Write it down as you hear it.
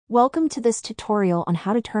Welcome to this tutorial on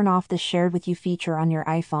how to turn off the Shared with You feature on your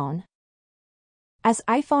iPhone. As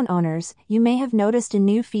iPhone owners, you may have noticed a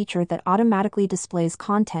new feature that automatically displays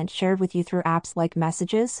content shared with you through apps like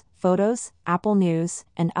Messages, Photos, Apple News,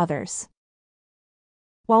 and others.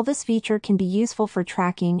 While this feature can be useful for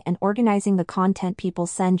tracking and organizing the content people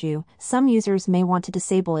send you, some users may want to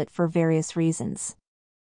disable it for various reasons.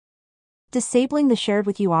 Disabling the Shared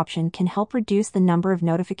with You option can help reduce the number of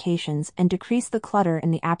notifications and decrease the clutter in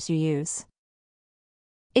the apps you use.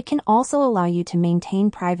 It can also allow you to maintain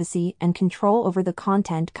privacy and control over the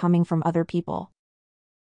content coming from other people.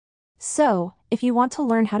 So, if you want to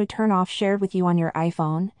learn how to turn off Shared with You on your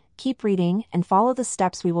iPhone, keep reading and follow the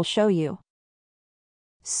steps we will show you.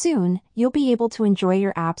 Soon, you'll be able to enjoy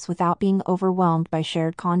your apps without being overwhelmed by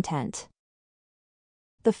shared content.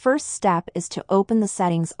 The first step is to open the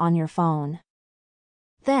settings on your phone.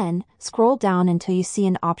 Then, scroll down until you see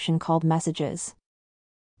an option called Messages.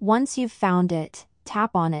 Once you've found it,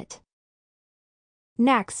 tap on it.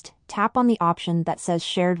 Next, tap on the option that says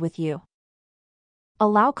Shared with You.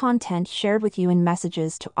 Allow content shared with you in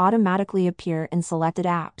Messages to automatically appear in selected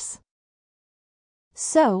apps.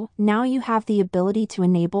 So, now you have the ability to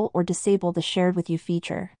enable or disable the Shared with You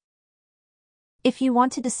feature. If you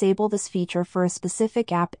want to disable this feature for a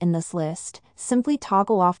specific app in this list, simply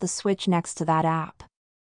toggle off the switch next to that app.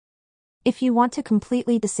 If you want to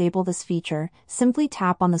completely disable this feature, simply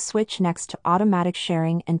tap on the switch next to automatic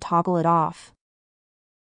sharing and toggle it off.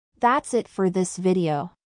 That's it for this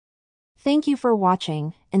video. Thank you for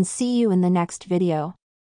watching, and see you in the next video.